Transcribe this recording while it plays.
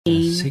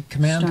Seek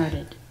command.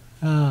 Started.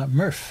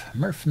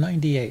 Murph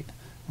 98.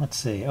 Let's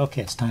see.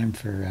 Okay, it's time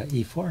for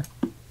E4.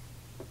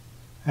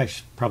 I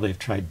should probably have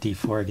tried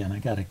D4 again. I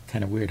got a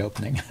kind of weird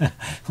opening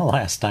the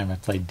last time I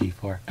played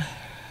D4.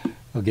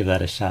 We'll give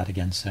that a shot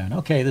again soon.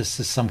 Okay, this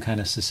is some kind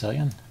of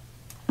Sicilian.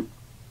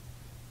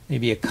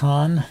 Maybe a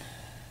Kan.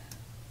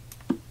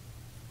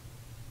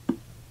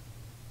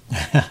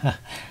 Yeah,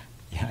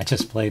 I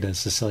just played a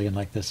Sicilian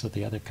like this with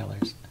the other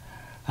colors.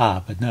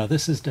 But no,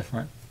 this is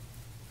different.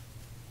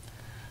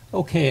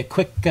 Okay, a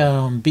quick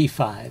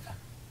B5.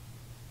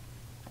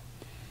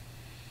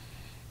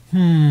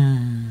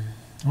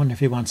 I wonder if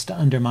he wants to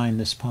undermine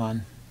this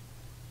pawn.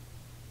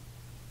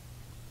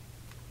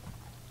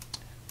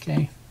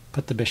 Okay,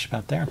 put the bishop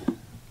out there.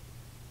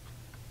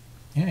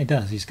 Yeah, he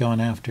does. He's going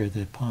after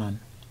the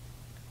pawn.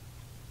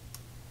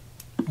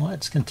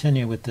 Let's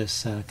continue with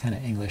this kind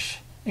of English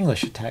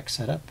attack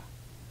setup.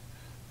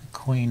 The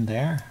queen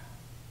there.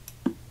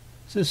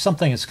 So this is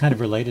something that's kind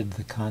of related to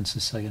the Kan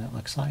Sicilian, it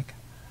looks like.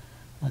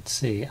 Let's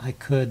see, I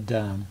could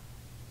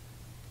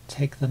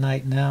take the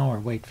knight now or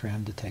wait for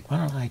him to take. Why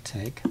don't I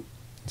take and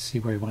see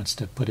where he wants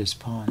to put his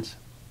pawns.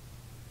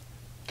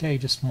 Okay, he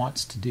just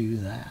wants to do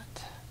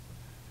that.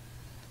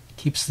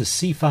 Keeps the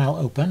C file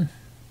open.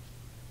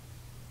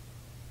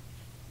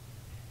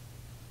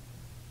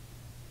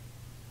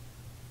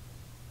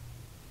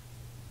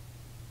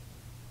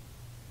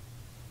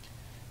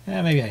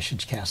 Yeah, maybe I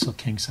should castle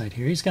kingside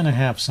here. He's going to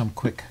have some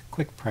quick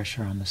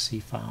pressure on the C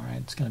file,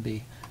 right? It's going to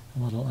be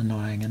a little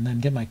annoying, and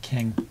then get my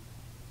king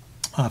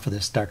off of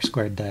this dark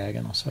squared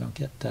diagonal so I don't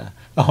get...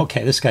 Oh,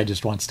 okay, this guy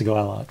just wants to go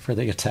all out for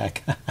the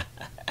attack.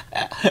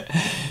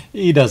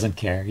 He doesn't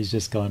care. He's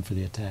just going for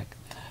the attack.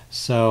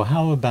 So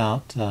how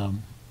about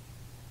F4,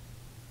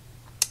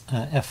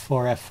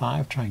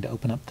 F5, trying to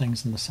open up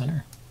things in the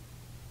center?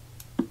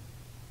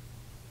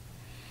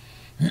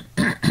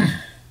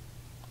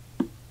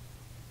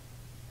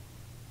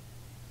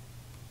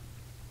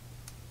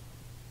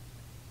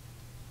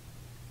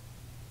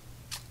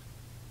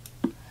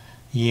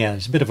 Yeah,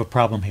 there's a bit of a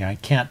problem here. I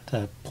can't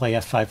play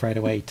F5 right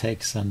away. He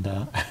takes, and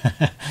and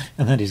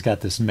then he's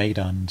got this mate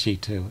on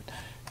G2.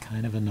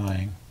 Kind of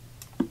annoying.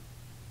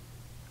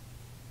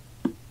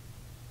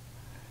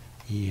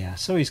 Yeah,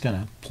 so he's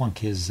going to plunk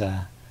his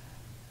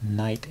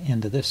knight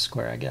into this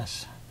square, I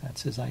guess.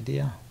 That's his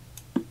idea.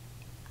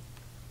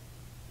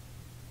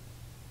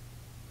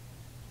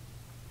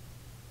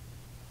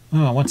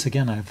 Oh, once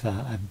again,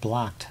 I've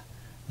blocked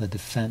the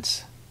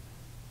defense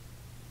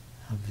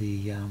of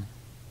the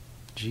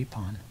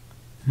G-pawn.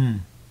 Yeah,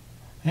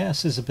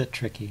 this is a bit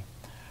tricky.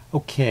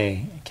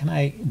 Okay, can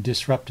I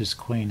disrupt his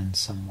queen in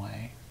some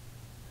way?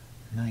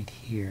 Knight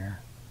here.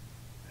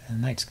 The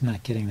knight's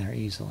not getting there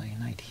easily.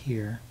 Knight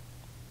here.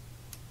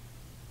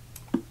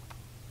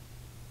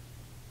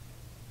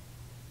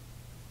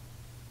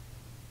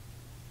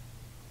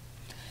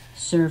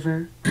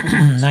 Server.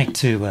 Knight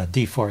to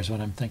D4 is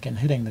what I'm thinking.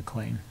 Hitting the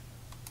queen.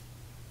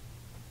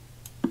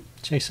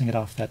 Chasing it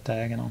off that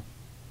diagonal.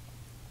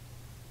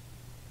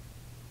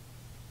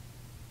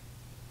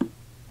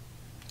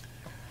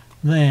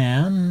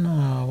 Then,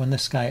 when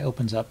this guy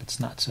opens up, it's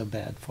not so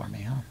bad for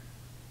me, huh?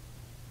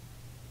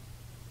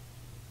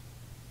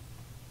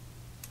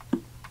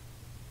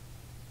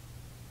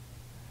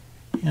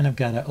 And I've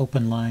got an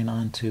open line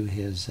onto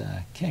his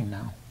king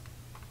now.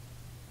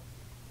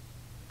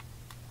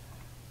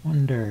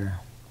 Wonder,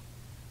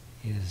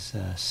 is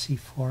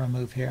C4 a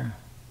move here?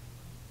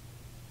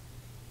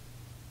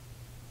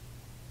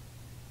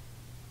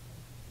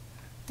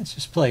 Let's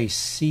just play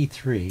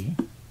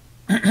C3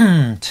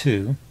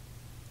 to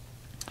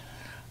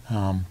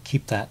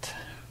keep that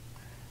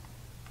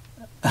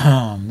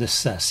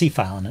this C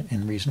file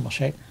in reasonable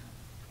shape.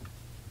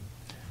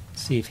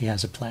 See if he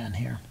has a plan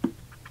here.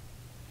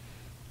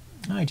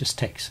 Oh, he just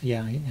takes.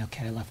 Yeah,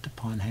 okay, I left a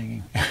pawn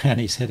hanging, and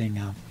he's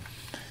hitting.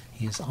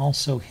 He is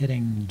also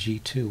hitting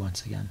G2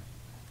 once again.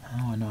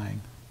 How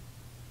annoying.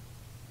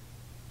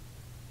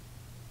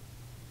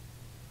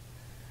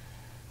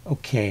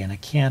 Okay, and I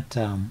can't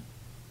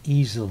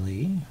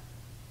easily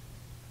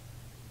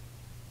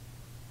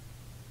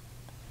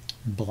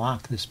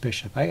block this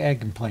bishop. I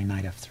can play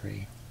knight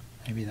F3.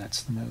 Maybe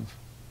that's the move.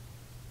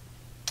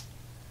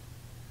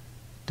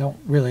 Don't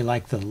really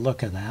like the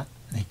look of that.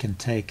 He can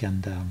take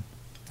and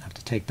have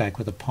to take back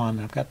with a pawn.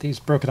 I've got these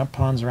broken up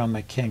pawns around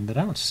my king, but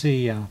I don't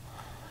see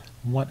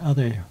what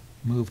other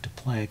move to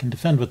play. I can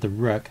defend with the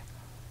rook,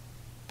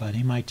 but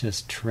he might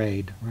just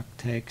trade. Rook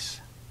takes.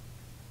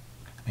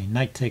 I mean,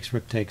 knight takes,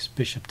 rook takes,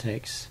 bishop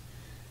takes,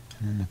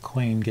 and then the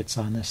queen gets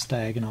on this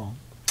diagonal.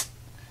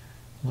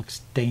 Looks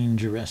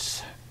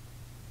dangerous.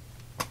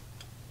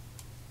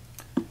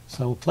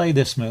 So we'll play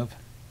this move.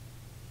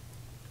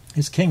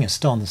 His king is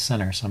still in the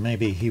center, so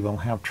maybe he will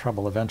have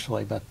trouble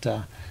eventually, but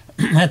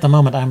at the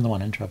moment I'm the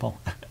one in trouble.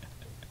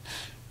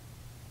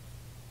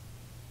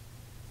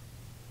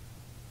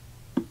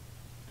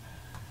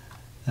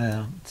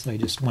 So he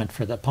just went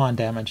for the pawn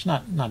damage.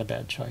 Not a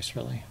bad choice,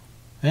 really.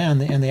 And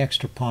the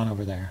extra pawn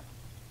over there.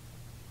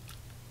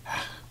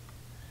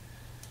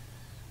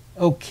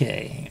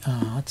 Okay,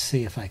 let's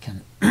see if I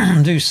can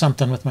do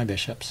something with my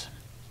bishops.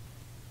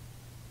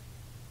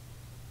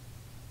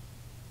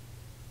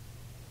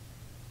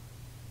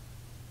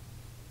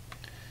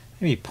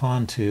 Maybe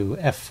pawn to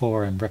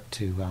f4 and rook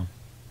to...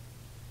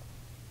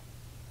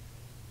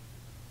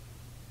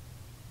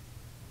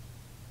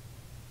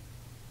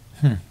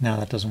 no,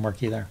 that doesn't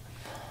work either.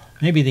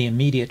 Maybe the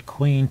immediate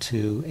queen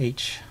to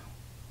h2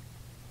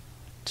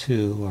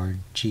 or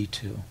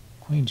g2.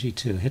 Queen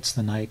g2 hits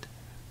the knight.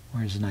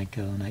 Where does the knight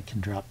go? The knight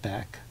can drop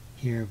back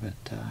here,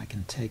 but I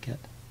can take it.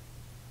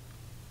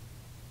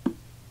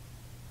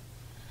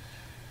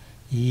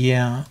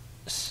 Yeah,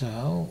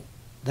 so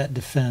that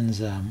defends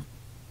the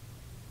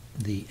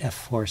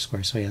f4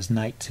 square, so he has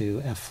knight to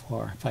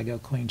f4 if I go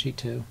queen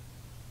g2.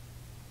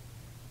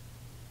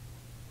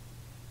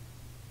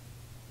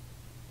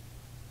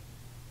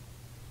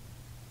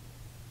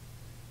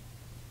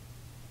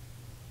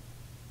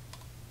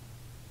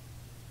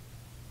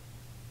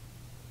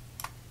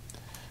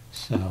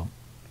 So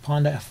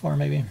pawn to f4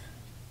 maybe.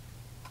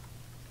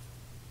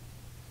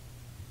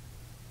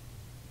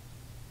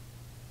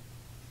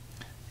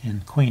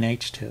 And queen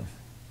h2.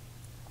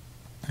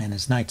 And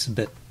his knight's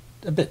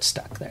a bit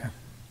stuck there.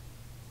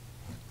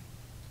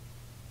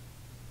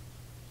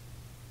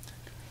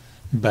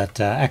 But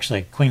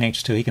actually, queen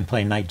h2, he can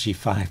play knight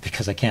g5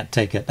 because I can't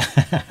take it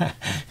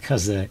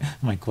because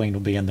my queen will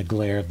be in the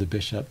glare of the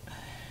bishop.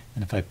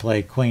 And if I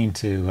play queen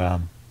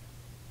to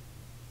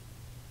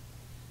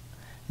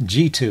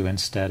g2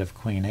 instead of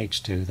queen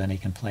h2, then he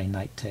can play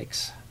knight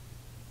takes.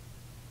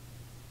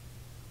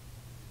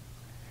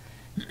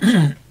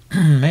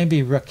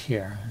 Maybe rook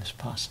here is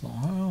possible.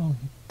 Oh,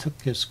 he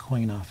took his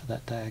queen off of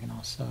that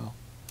diagonal, so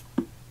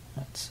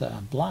let's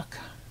block.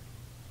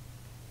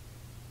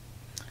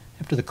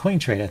 After the queen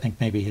trade, I think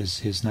maybe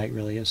his knight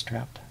really is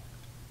trapped.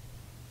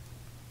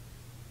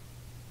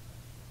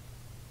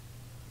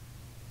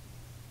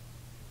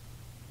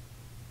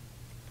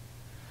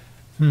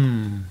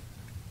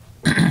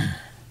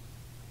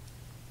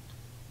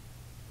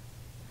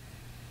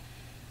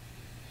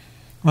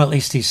 Well, at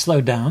least he's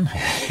slowed down.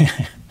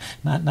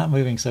 not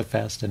moving so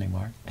fast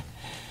anymore.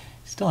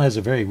 Still has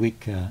a very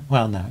weak...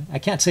 well, no, I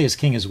can't say his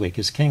king is weak.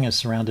 His king is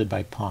surrounded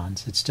by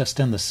pawns. It's just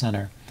in the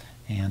center,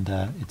 and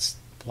it's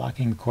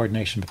blocking the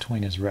coordination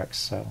between his rooks.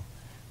 So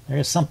there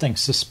is something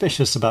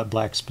suspicious about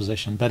black's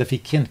position. But if he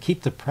can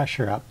keep the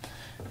pressure up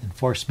and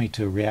force me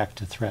to react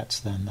to threats,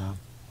 then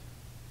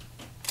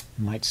it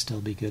might still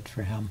be good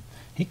for him.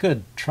 He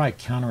could try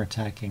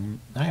counterattacking.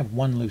 I have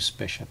one loose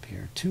bishop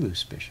here, two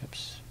loose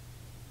bishops.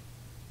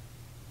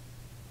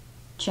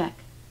 Check.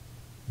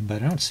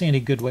 But I don't see any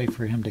good way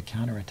for him to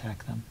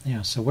counterattack them.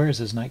 Yeah, so where is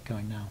his knight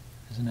going now?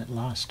 Isn't it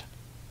lost?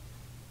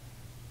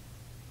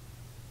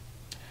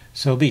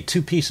 So it'll be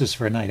two pieces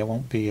for a knight. It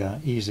won't be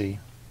an easy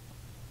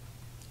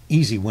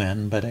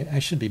win, but I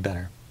should be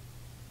better.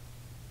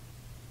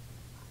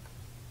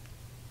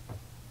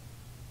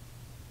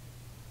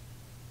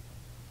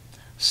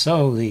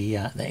 So the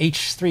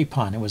h3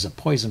 pawn, it was a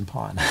poison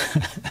pawn.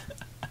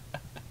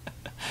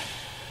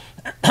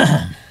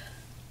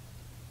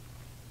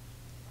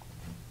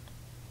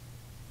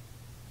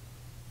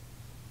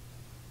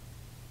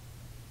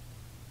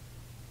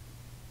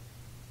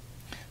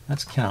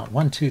 Let's count.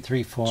 1, 2,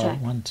 3, 4.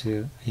 Check. 1,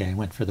 2. Yeah, he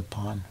went for the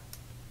pawn.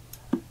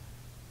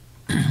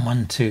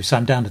 1, 2. So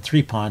I'm down to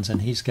 3 pawns,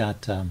 and he's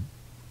got 2,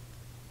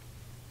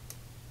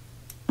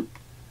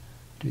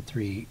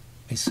 3.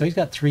 So he's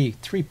got three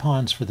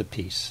pawns for the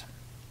piece.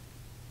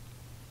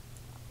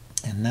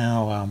 And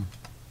now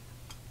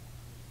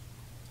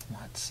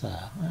let's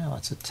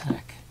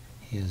attack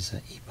his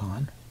e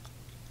pawn.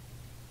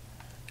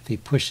 If he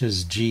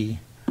pushes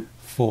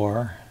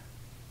g4,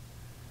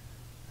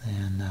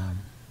 then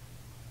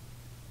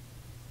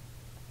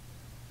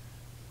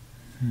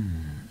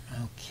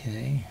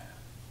okay.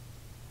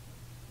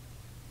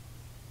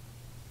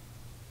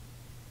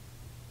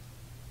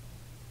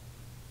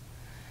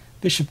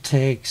 Bishop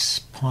takes,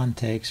 pawn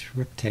takes,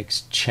 rook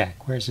takes,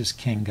 check. Where's his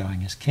king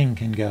going? His king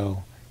can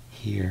go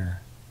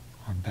here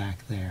or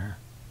back there.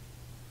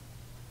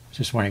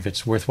 Just wondering if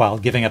it's worthwhile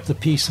giving up the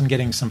piece and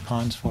getting some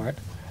pawns for it.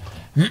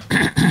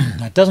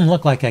 It doesn't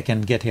look like I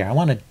can get here. I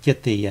want to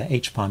get the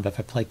h-pawn, but if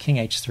I play king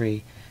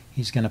h3,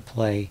 he's going to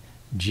play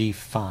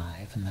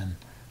g5, and then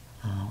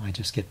I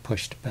just get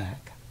pushed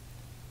back.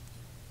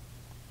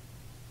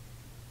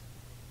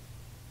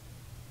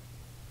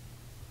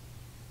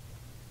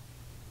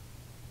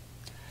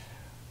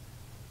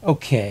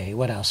 Okay,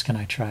 what else can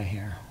I try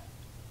here?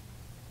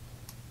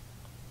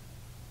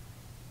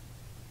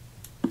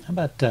 How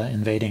about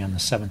invading on the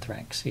 7th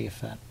rank? See if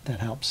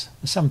that helps.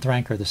 The 7th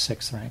rank or the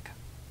 6th rank?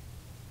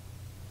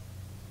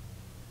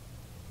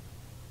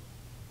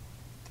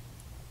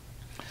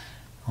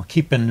 I'll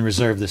keep in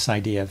reserve this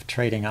idea of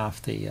trading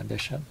off the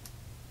bishop.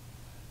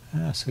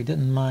 So he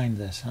didn't mind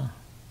this, huh?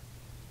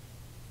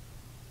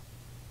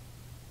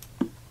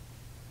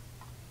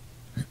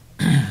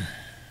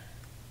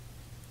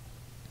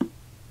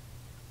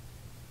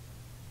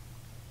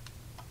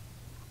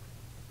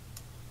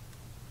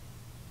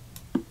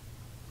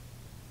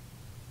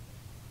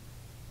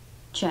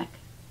 Check.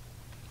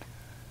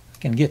 I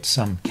can get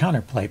some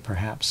counterplay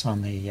perhaps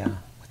on the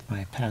with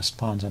my passed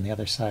pawns on the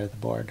other side of the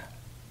board.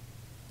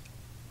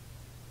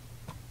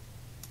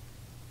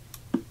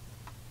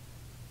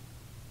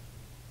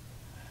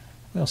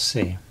 We'll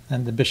see.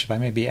 And the bishop, I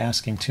may be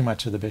asking too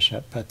much of the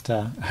bishop, but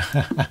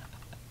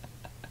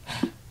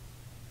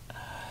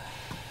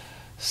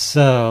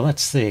so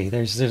let's see.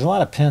 There's a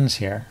lot of pins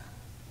here.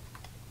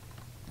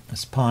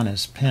 This pawn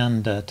is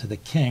pinned to the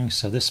king,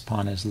 so this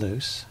pawn is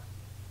loose.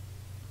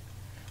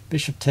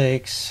 Bishop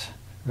takes,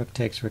 rook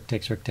takes, rook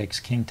takes, rook takes,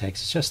 king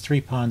takes. It's just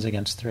 3 pawns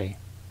against 3.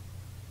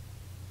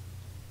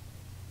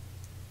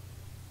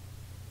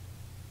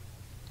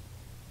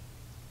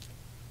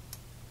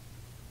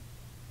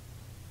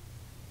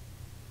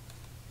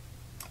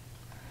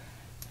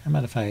 How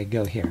about if I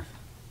go here?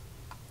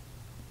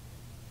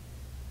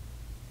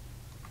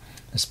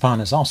 This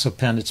pawn is also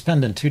pinned. It's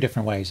pinned in 2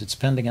 different ways. It's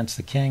pinned against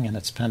the king and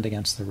it's pinned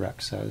against the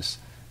rook. So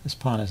this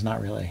pawn is not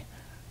really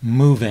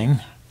moving.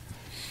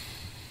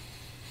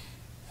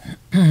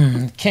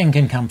 King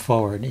can come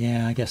forward.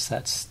 Yeah, I guess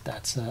that's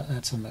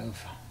a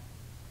move.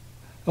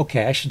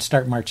 Okay, I should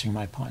start marching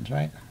my pawns,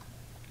 right?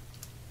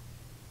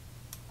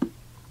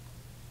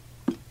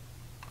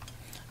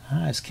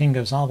 His king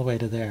goes all the way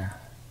to there.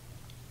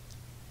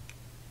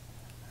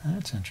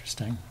 That's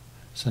interesting.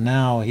 So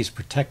now he's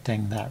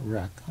protecting that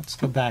rook. Let's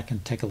go back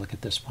and take a look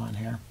at this pawn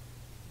here.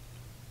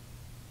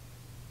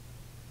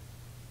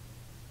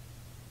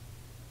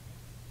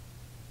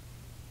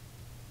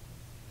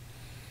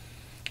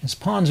 His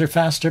pawns are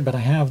faster, but I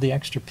have the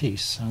extra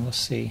piece, so let's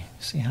see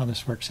how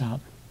this works out.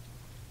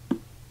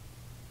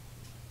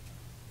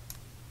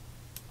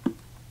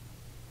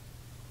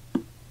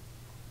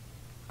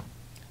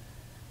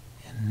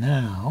 And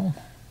now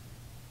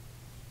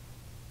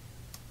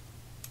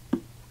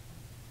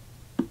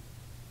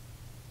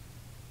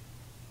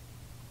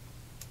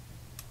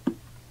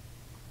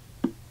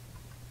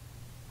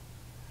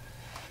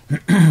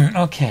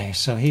okay,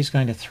 so he's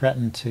going to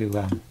threaten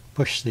to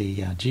push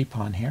the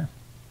g-pawn here.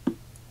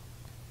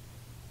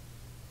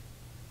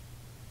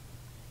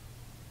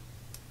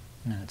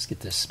 Now let's get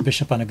this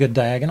bishop on a good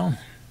diagonal.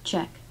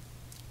 Check.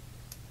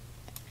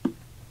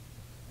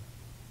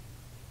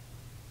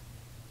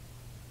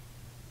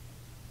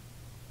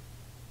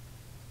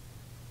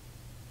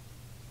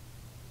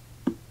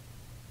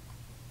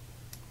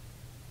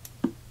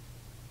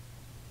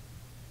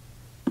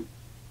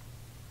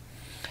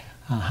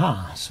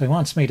 Aha, so he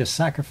wants me to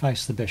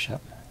sacrifice the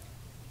bishop.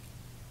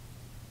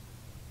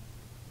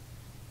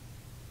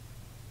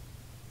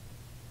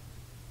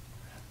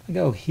 If I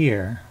go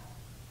here,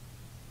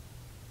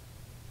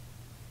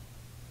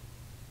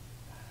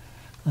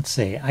 let's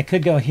see, I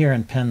could go here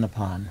and pin the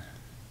pawn.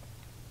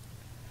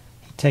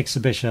 He takes the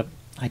bishop,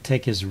 I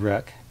take his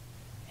rook,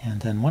 and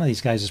then one of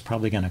these guys is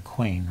probably going to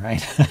queen,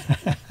 right?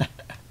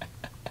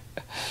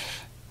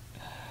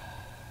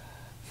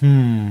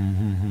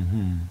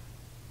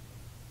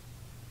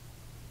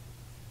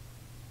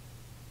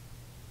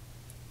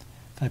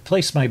 If I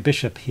place my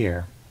bishop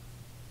here,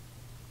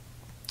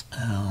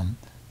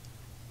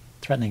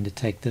 threatening to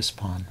take this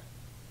pawn,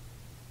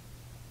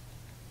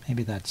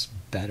 maybe that's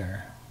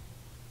better.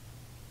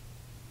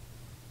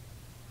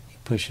 He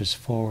pushes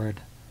forward,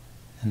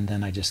 and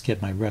then I just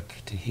get my rook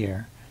to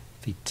here.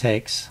 If he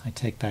takes, I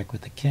take back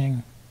with the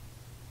king.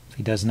 If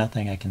he does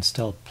nothing, I can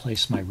still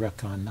place my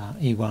rook on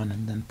e1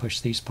 and then push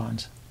these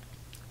pawns.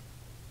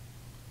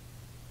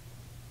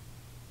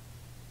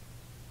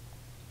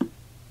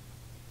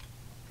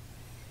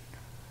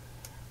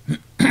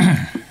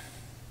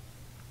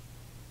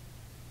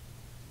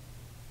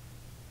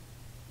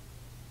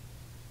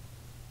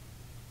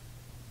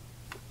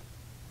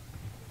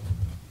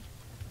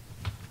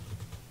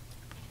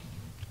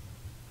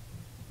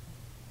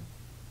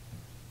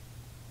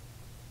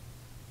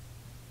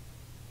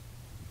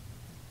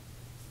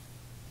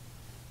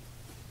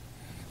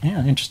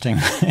 Yeah, interesting,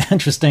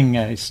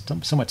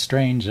 somewhat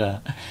strange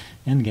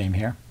endgame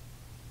here.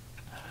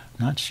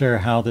 Not sure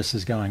how this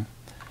is going.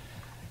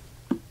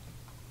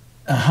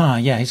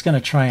 Yeah, he's going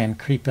to try and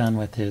creep in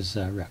with his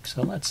rook.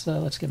 So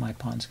let's get my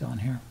pawns going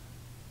here.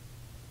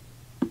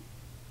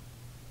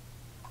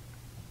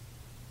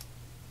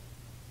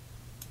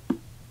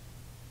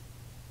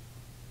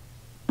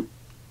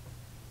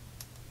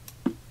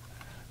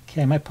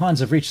 Okay, my pawns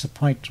have reached the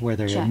point where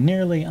they're Check.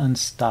 nearly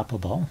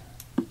unstoppable.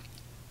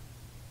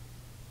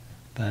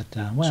 But,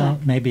 well,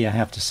 Check. maybe I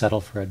have to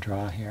settle for a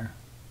draw here.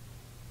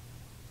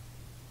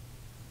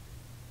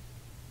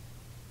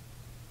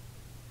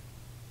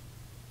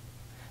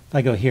 If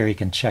I go here, he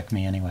can check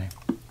me anyway.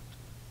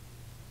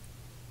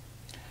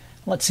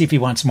 Let's see if he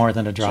wants more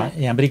than a draw. Check.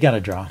 Yeah, but he got a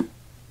draw.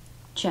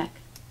 Check.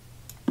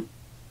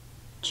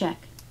 Check.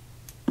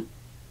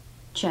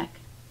 Check.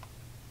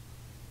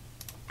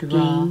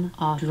 Game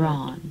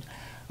drawn.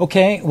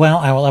 Okay, well,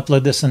 I will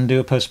upload this and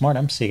do a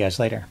post-mortem. See you guys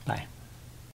later. Bye.